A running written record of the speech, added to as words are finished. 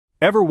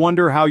Ever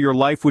wonder how your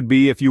life would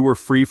be if you were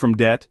free from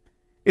debt?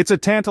 It's a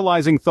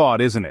tantalizing thought,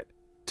 isn't it?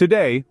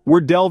 Today,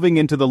 we're delving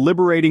into the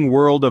liberating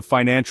world of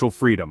financial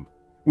freedom.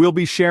 We'll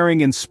be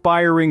sharing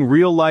inspiring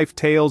real-life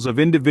tales of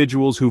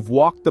individuals who've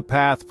walked the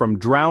path from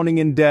drowning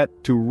in debt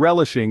to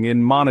relishing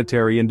in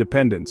monetary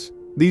independence.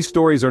 These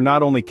stories are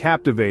not only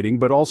captivating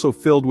but also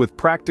filled with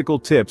practical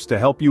tips to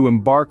help you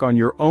embark on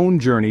your own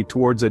journey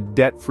towards a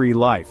debt-free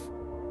life.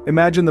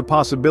 Imagine the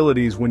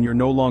possibilities when you're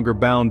no longer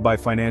bound by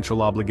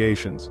financial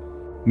obligations.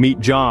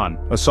 Meet John,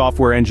 a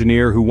software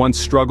engineer who once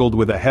struggled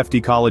with a hefty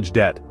college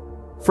debt.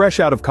 Fresh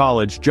out of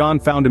college, John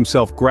found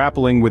himself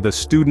grappling with a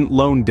student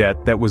loan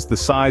debt that was the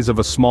size of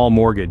a small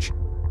mortgage.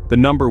 The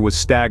number was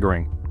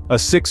staggering, a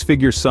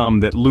six-figure sum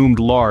that loomed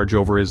large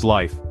over his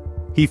life.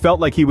 He felt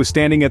like he was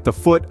standing at the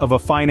foot of a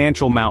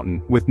financial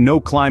mountain, with no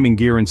climbing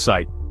gear in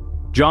sight.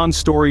 John's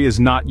story is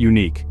not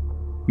unique.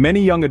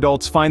 Many young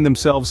adults find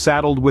themselves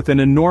saddled with an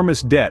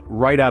enormous debt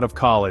right out of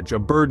college, a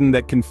burden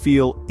that can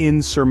feel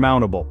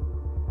insurmountable.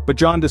 But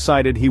John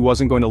decided he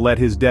wasn't going to let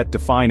his debt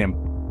define him.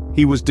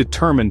 He was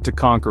determined to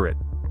conquer it.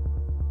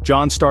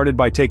 John started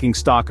by taking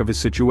stock of his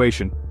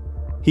situation.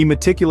 He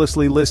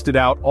meticulously listed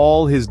out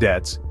all his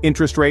debts,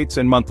 interest rates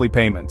and monthly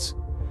payments.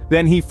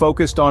 Then he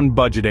focused on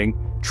budgeting,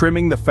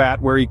 trimming the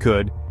fat where he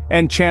could,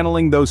 and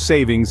channeling those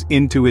savings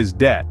into his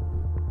debt.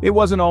 It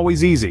wasn't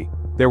always easy.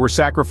 There were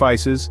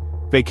sacrifices,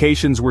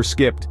 vacations were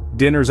skipped,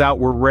 dinners out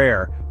were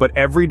rare, but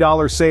every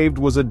dollar saved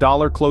was a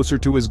dollar closer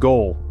to his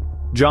goal.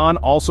 John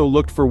also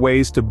looked for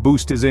ways to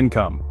boost his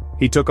income.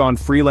 He took on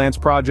freelance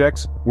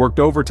projects, worked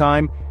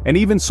overtime, and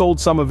even sold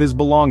some of his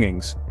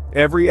belongings.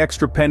 Every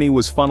extra penny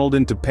was funneled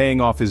into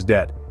paying off his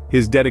debt.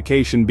 His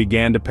dedication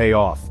began to pay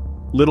off.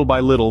 Little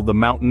by little, the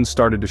mountain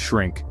started to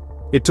shrink.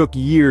 It took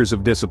years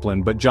of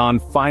discipline, but John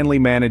finally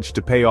managed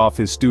to pay off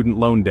his student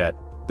loan debt.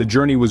 The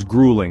journey was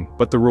grueling,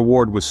 but the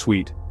reward was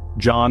sweet.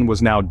 John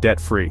was now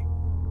debt-free.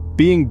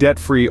 Being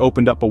debt-free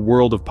opened up a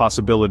world of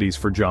possibilities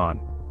for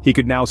John. He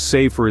could now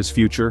save for his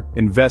future,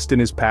 invest in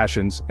his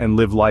passions, and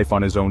live life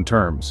on his own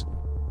terms.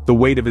 The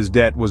weight of his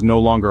debt was no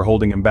longer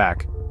holding him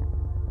back.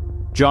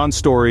 John's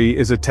story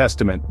is a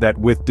testament that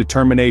with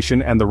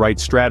determination and the right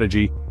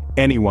strategy,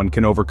 anyone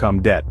can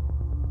overcome debt.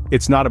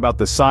 It's not about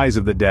the size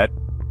of the debt,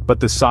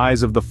 but the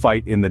size of the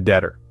fight in the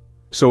debtor.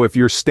 So if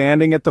you're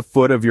standing at the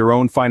foot of your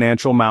own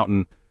financial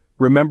mountain,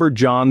 remember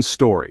John's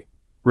story.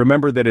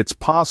 Remember that it's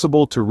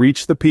possible to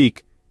reach the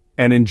peak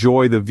and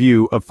enjoy the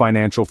view of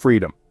financial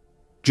freedom.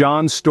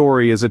 John's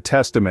story is a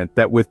testament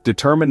that with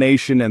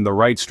determination and the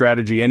right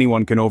strategy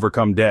anyone can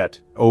overcome debt.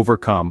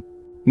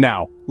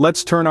 Now,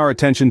 let's turn our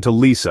attention to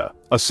Lisa,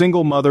 a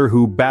single mother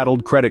who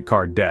battled credit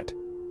card debt.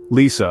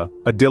 Lisa,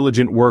 a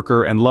diligent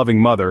worker and loving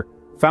mother,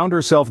 found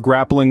herself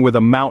grappling with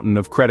a mountain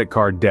of credit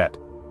card debt.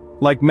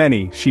 Like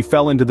many, she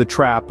fell into the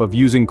trap of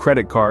using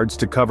credit cards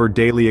to cover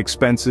daily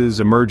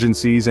expenses,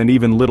 emergencies, and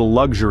even little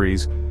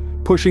luxuries,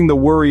 pushing the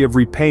worry of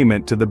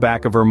repayment to the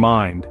back of her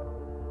mind.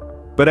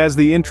 But as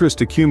the interest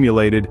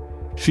accumulated,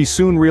 she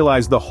soon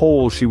realized the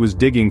hole she was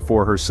digging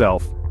for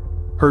herself.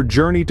 Her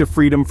journey to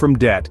freedom from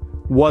debt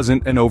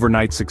wasn't an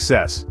overnight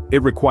success.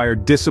 It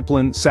required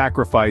discipline,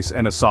 sacrifice,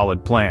 and a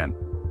solid plan.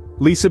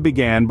 Lisa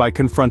began by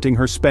confronting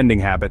her spending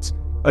habits,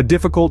 a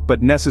difficult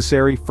but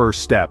necessary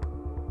first step.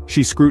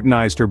 She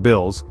scrutinized her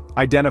bills,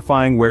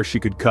 identifying where she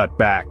could cut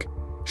back.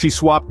 She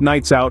swapped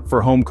nights out for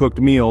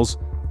home-cooked meals,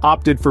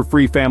 opted for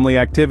free family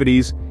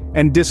activities,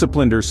 and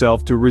disciplined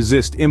herself to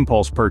resist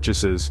impulse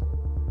purchases.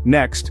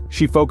 Next,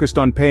 she focused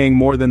on paying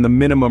more than the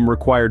minimum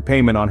required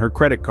payment on her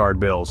credit card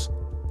bills.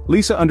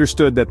 Lisa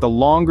understood that the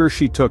longer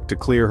she took to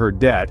clear her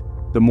debt,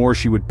 the more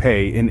she would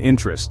pay in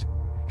interest.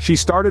 She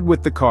started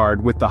with the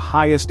card with the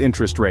highest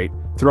interest rate,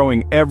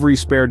 throwing every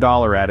spare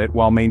dollar at it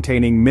while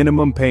maintaining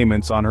minimum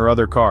payments on her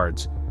other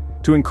cards.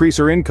 To increase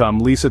her income,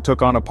 Lisa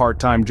took on a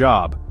part-time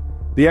job.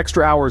 The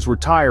extra hours were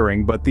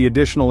tiring, but the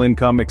additional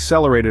income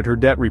accelerated her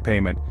debt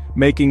repayment,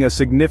 making a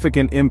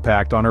significant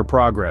impact on her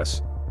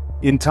progress.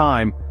 In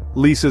time,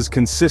 Lisa's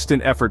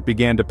consistent effort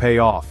began to pay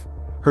off.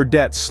 Her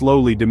debt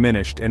slowly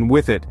diminished, and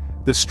with it,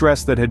 the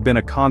stress that had been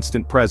a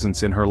constant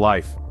presence in her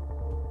life.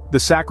 The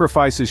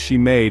sacrifices she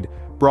made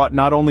brought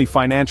not only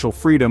financial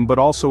freedom but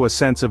also a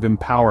sense of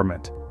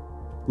empowerment.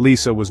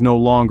 Lisa was no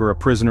longer a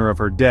prisoner of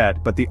her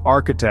debt but the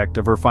architect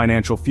of her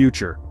financial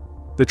future.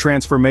 The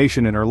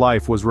transformation in her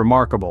life was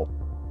remarkable.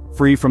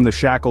 Free from the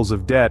shackles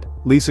of debt,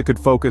 Lisa could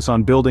focus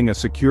on building a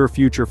secure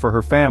future for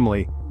her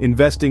family,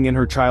 investing in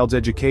her child's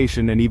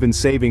education and even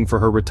saving for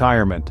her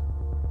retirement.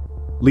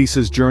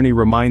 Lisa's journey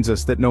reminds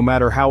us that no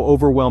matter how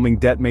overwhelming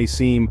debt may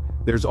seem,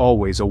 there's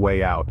always a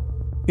way out.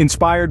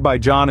 Inspired by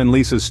John and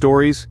Lisa's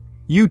stories,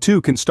 you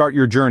too can start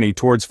your journey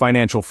towards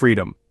financial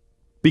freedom.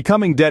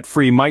 Becoming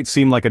debt-free might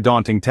seem like a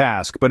daunting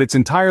task, but it's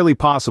entirely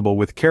possible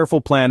with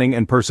careful planning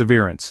and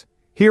perseverance.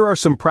 Here are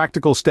some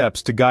practical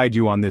steps to guide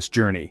you on this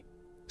journey.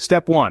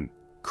 Step 1.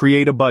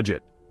 Create a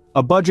budget.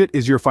 A budget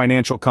is your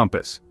financial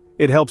compass.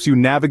 It helps you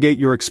navigate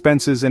your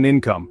expenses and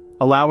income,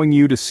 allowing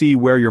you to see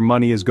where your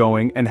money is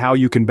going and how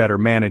you can better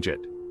manage it.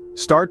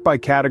 Start by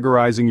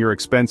categorizing your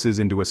expenses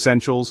into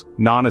essentials,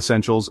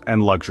 non-essentials,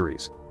 and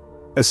luxuries.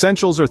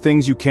 Essentials are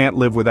things you can't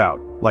live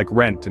without, like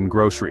rent and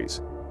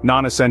groceries.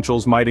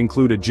 Non-essentials might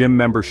include a gym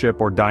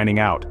membership or dining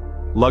out.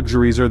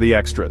 Luxuries are the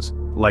extras,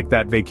 like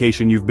that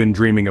vacation you've been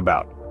dreaming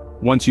about.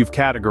 Once you've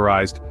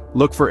categorized,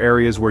 look for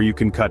areas where you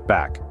can cut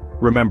back.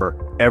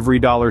 Remember, every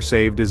dollar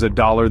saved is a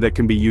dollar that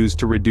can be used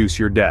to reduce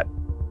your debt.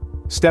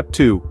 Step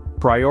 2.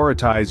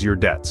 Prioritize your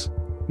debts.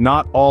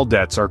 Not all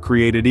debts are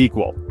created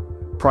equal.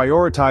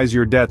 Prioritize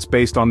your debts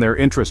based on their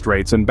interest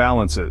rates and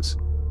balances.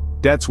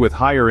 Debts with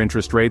higher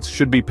interest rates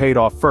should be paid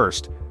off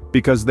first,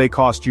 because they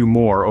cost you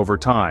more over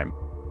time.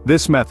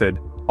 This method,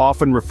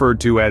 often referred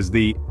to as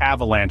the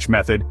avalanche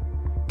method,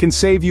 can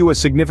save you a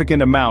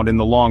significant amount in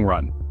the long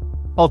run.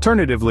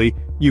 Alternatively,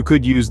 you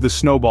could use the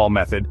snowball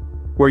method,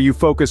 where you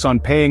focus on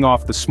paying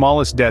off the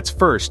smallest debts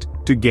first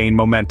to gain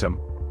momentum.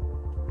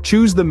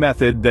 Choose the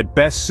method that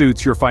best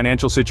suits your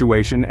financial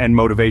situation and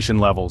motivation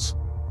levels.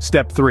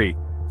 Step 3.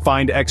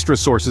 Find extra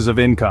sources of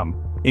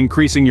income.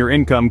 Increasing your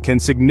income can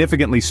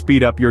significantly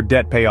speed up your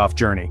debt payoff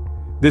journey.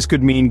 This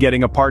could mean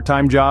getting a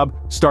part-time job,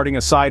 starting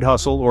a side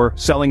hustle, or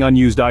selling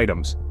unused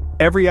items.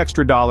 Every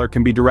extra dollar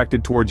can be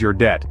directed towards your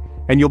debt,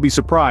 and you'll be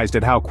surprised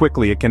at how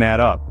quickly it can add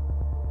up.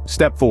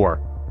 Step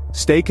 4.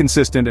 Stay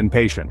consistent and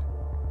patient.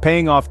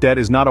 Paying off debt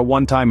is not a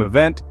one-time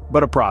event,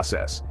 but a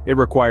process. It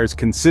requires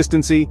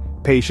consistency,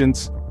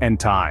 patience, and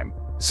time.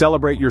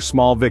 Celebrate your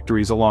small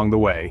victories along the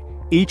way.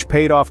 Each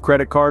paid-off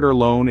credit card or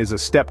loan is a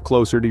step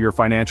closer to your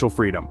financial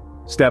freedom.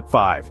 Step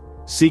 5.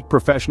 Seek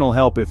professional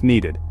help if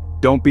needed.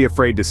 Don't be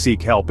afraid to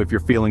seek help if you're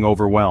feeling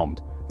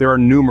overwhelmed. There are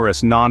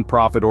numerous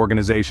non-profit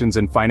organizations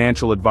and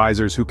financial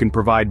advisors who can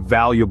provide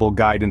valuable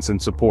guidance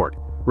and support.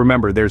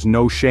 Remember, there's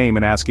no shame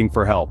in asking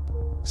for help.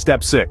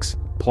 Step 6.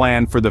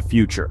 Plan for the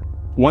future.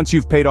 Once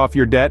you've paid off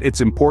your debt,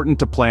 it's important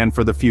to plan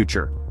for the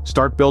future.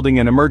 Start building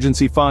an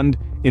emergency fund,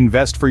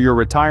 invest for your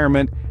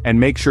retirement, and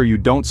make sure you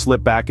don't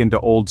slip back into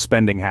old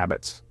spending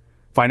habits.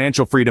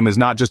 Financial freedom is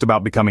not just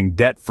about becoming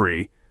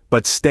debt-free,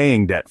 but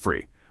staying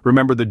debt-free.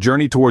 Remember, the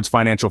journey towards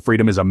financial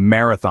freedom is a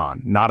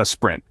marathon, not a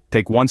sprint.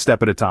 Take one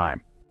step at a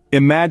time.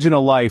 Imagine a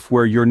life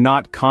where you're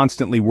not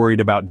constantly worried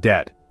about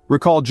debt.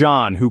 Recall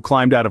John, who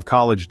climbed out of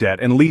college debt,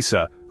 and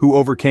Lisa, who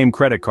overcame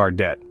credit card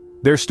debt.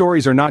 Their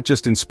stories are not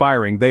just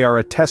inspiring, they are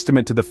a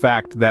testament to the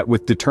fact that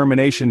with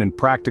determination and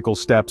practical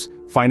steps,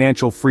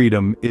 financial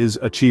freedom is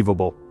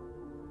achievable.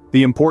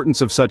 The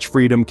importance of such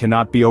freedom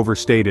cannot be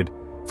overstated,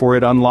 for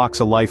it unlocks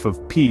a life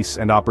of peace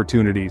and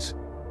opportunities.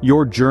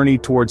 Your journey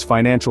towards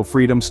financial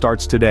freedom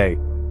starts today.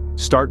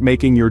 Start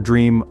making your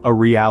dream a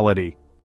reality.